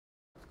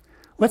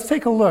Let's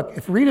take a look.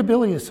 If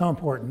readability is so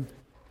important,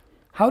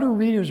 how do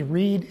readers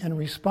read and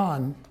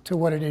respond to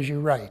what it is you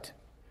write?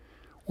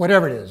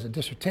 Whatever it is, a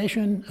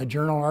dissertation, a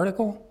journal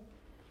article.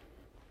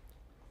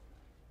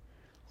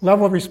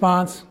 Level of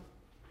response,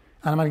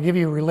 and I'm going to give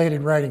you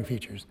related writing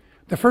features.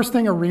 The first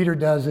thing a reader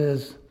does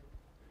is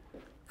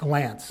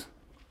glance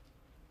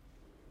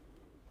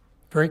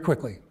very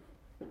quickly.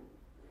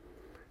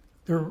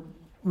 The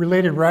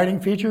related writing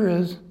feature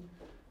is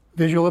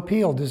visual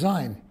appeal,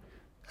 design.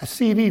 A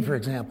CV, for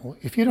example,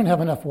 if you don't have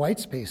enough white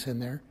space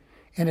in there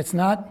and it's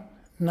not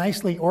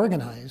nicely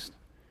organized,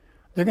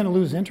 they're going to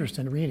lose interest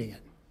in reading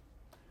it.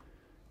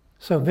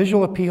 So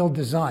visual appeal,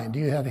 design. Do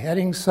you have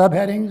headings,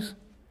 subheadings?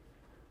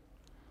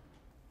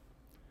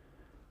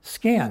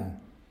 Scan.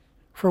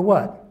 For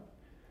what?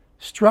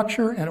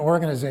 Structure and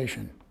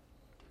organization.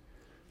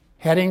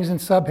 Headings and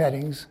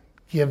subheadings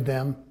give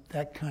them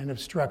that kind of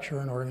structure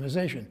and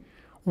organization.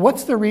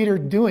 What's the reader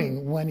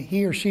doing when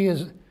he or she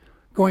is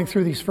going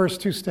through these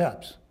first two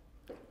steps?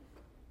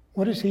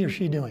 What is he or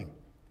she doing?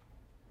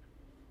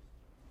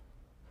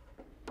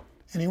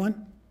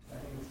 Anyone?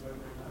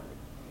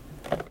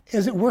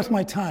 Is it worth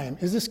my time?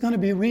 Is this going to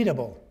be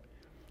readable?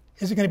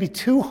 Is it going to be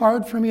too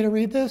hard for me to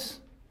read this?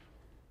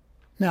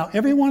 Now,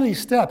 every one of these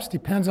steps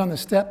depends on the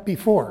step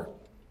before.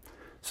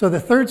 So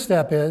the third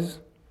step is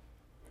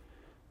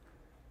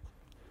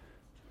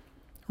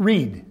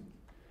read.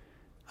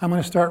 I'm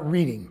going to start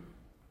reading.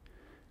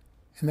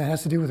 And that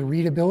has to do with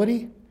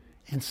readability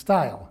and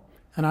style.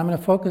 And I'm going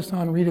to focus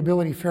on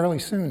readability fairly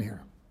soon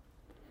here.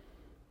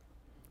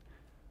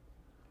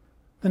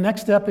 The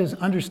next step is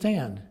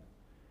understand.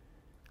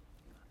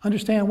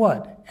 Understand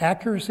what?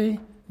 Accuracy,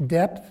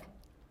 depth,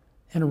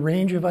 and a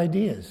range of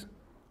ideas.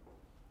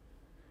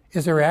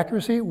 Is there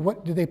accuracy?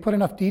 What, did they put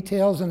enough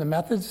details in the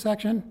methods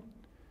section?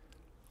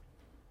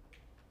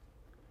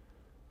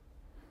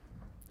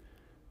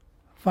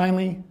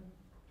 Finally,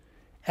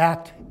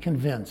 act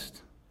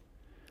convinced.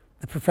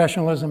 The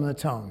professionalism and the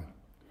tone.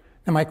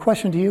 Now my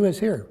question to you is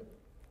here.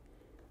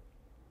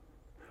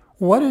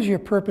 What is your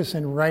purpose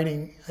in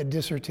writing a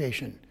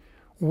dissertation?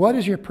 What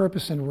is your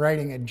purpose in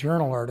writing a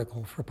journal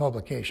article for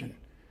publication?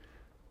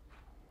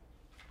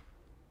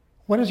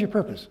 What is your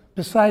purpose,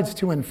 besides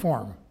to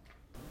inform?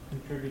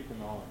 Contribute to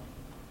knowledge.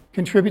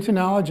 Contribute to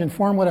knowledge,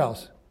 inform, what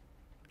else?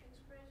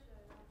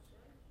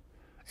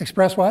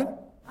 Express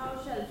what?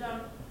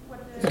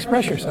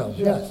 Express yourselves,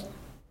 yes.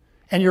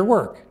 And your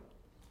work.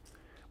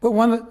 But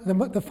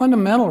the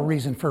fundamental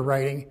reason for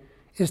writing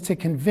is to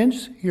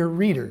convince your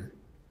reader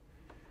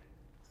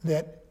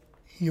that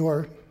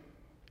your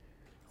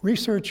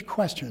research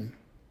question,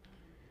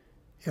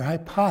 your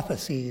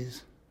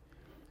hypotheses,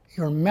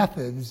 your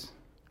methods,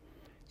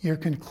 your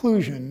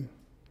conclusion,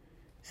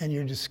 and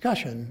your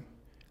discussion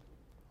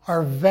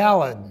are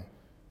valid.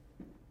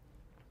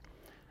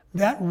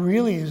 That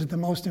really is the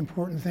most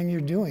important thing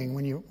you're doing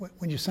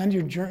when you send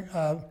your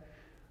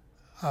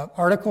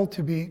article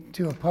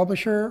to a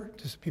publisher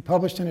to be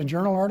published in a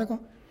journal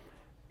article.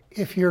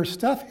 If your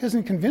stuff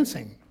isn't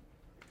convincing,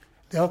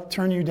 they'll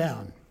turn you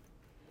down.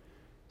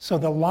 So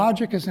the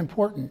logic is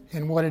important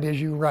in what it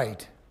is you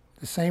write.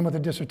 The same with a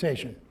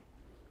dissertation.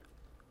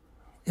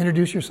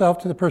 Introduce yourself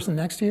to the person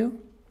next to you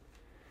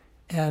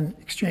and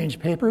exchange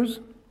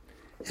papers.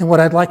 And what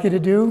I'd like you to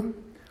do,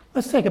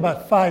 let's take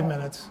about 5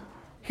 minutes.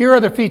 Here are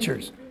the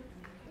features.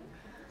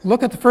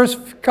 Look at the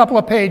first couple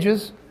of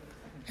pages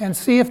and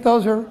see if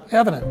those are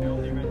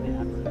evident.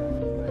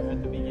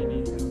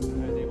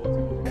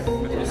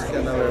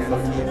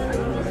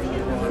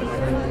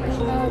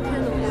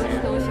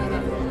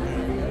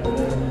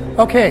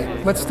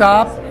 Okay, let's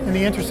stop in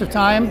the interest of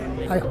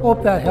time. I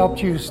hope that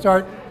helped you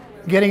start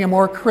getting a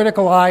more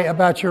critical eye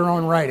about your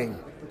own writing.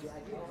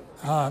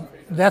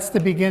 That's the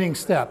beginning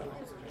step.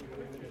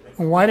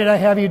 And why did I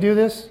have you do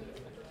this?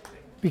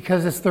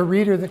 Because it's the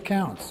reader that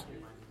counts.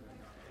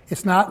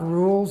 It's not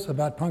rules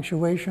about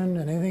punctuation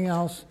and anything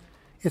else.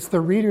 It's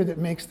the reader that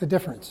makes the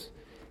difference.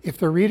 If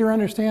the reader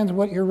understands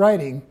what you're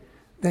writing,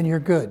 then you're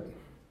good.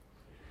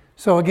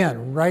 So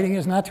again, writing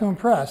is not to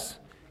impress,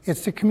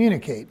 it's to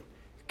communicate.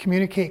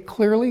 Communicate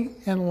clearly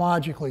and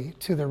logically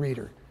to the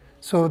reader.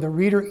 So the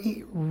reader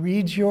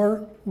reads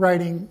your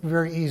writing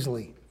very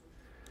easily.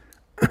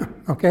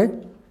 Okay?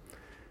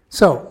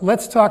 So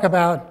let's talk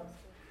about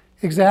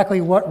exactly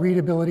what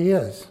readability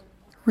is.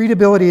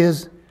 Readability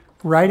is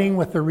writing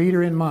with the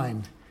reader in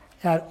mind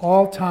at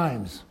all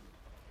times.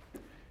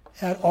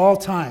 At all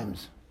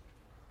times.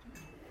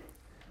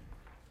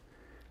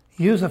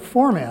 Use a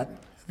format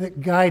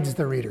that guides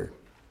the reader.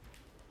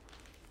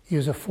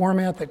 Use a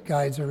format that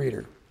guides the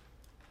reader.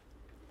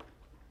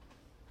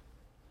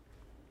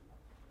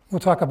 We'll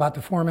talk about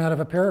the format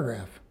of a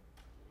paragraph.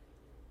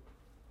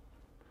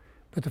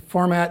 But the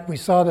format, we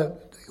saw the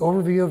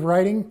overview of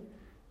writing,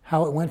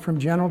 how it went from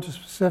general to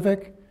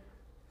specific,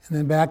 and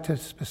then back to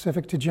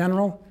specific to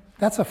general.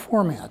 That's a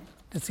format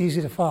that's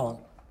easy to follow.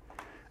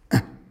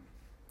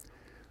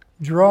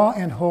 Draw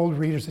and hold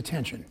readers'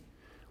 attention.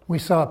 We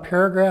saw a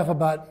paragraph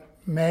about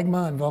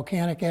magma and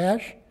volcanic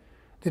ash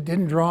that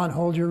didn't draw and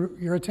hold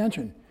your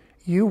attention.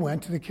 you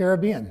went to the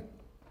Caribbean.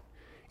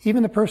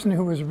 Even the person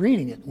who was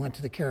reading it went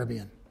to the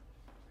Caribbean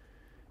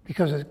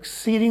because it's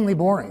exceedingly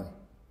boring.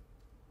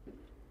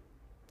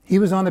 He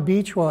was on the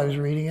beach while I was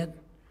reading it,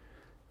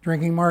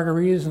 drinking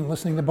margaritas and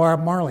listening to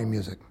Bob Marley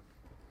music.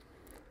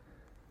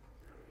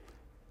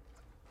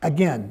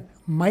 Again,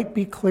 might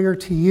be clear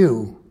to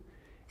you.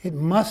 It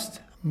must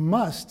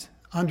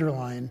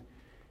underline,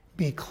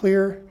 be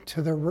clear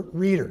to the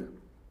reader.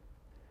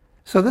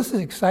 So this is the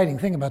exciting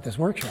thing about this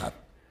workshop.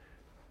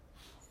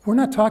 We're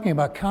not talking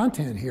about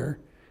content here.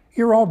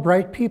 You're all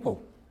bright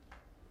people.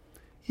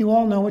 You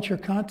all know what you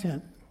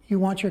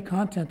want your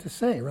content to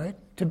say, right?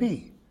 To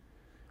be.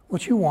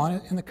 What you want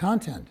it in the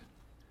content.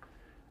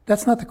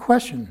 That's not the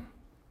question.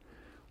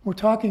 We're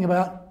talking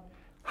about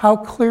how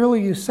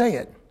clearly you say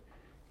it.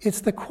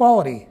 It's the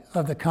quality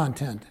of the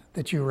content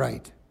that you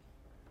write.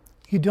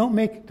 You don't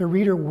make the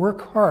reader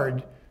work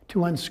hard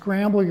to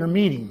unscramble your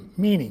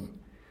meaning,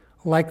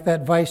 like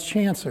that vice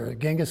chancellor,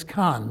 Genghis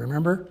Khan,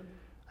 remember?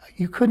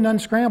 You couldn't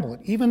unscramble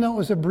it, even though it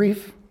was a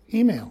brief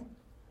email.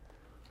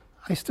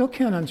 I still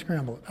can't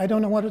unscramble it. I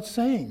don't know what it's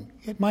saying.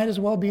 It might as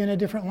well be in a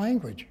different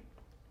language.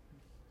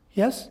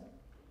 Yes?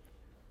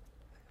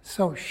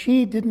 So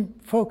she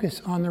didn't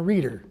focus on the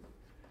reader.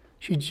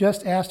 She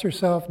just asked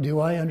herself, do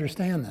I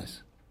understand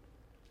this?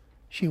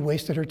 She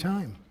wasted her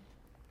time.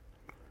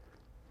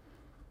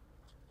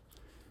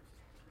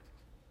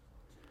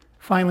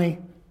 Finally,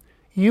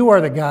 you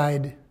are the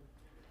guide.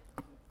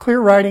 Clear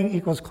writing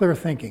equals clear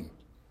thinking.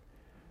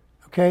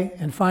 Okay?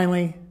 And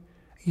finally,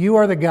 you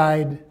are the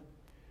guide.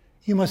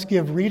 You must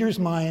give reader's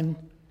mind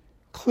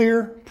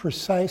clear,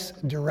 precise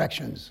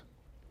directions.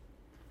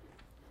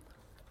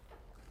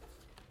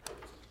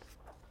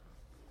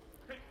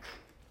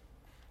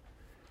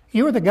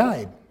 You are the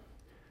guide.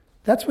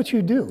 That's what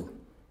you do.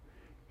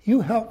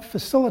 You help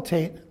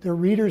facilitate the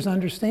reader's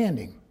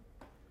understanding.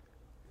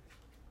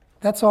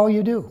 That's all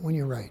you do when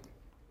you write.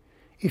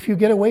 If you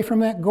get away from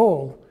that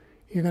goal,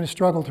 you're going to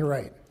struggle to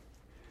write.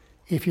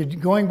 If you're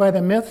going by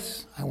the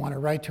myths, I want to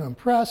write to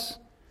impress,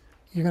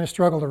 you're going to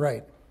struggle to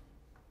write.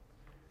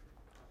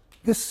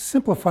 This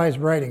simplifies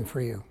writing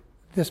for you,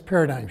 this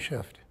paradigm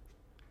shift.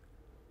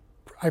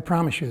 I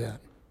promise you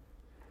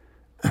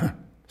that.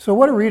 So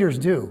what do readers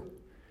do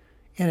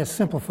in a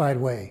simplified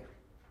way?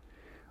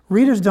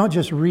 Readers don't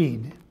just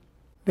read,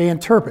 they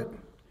interpret.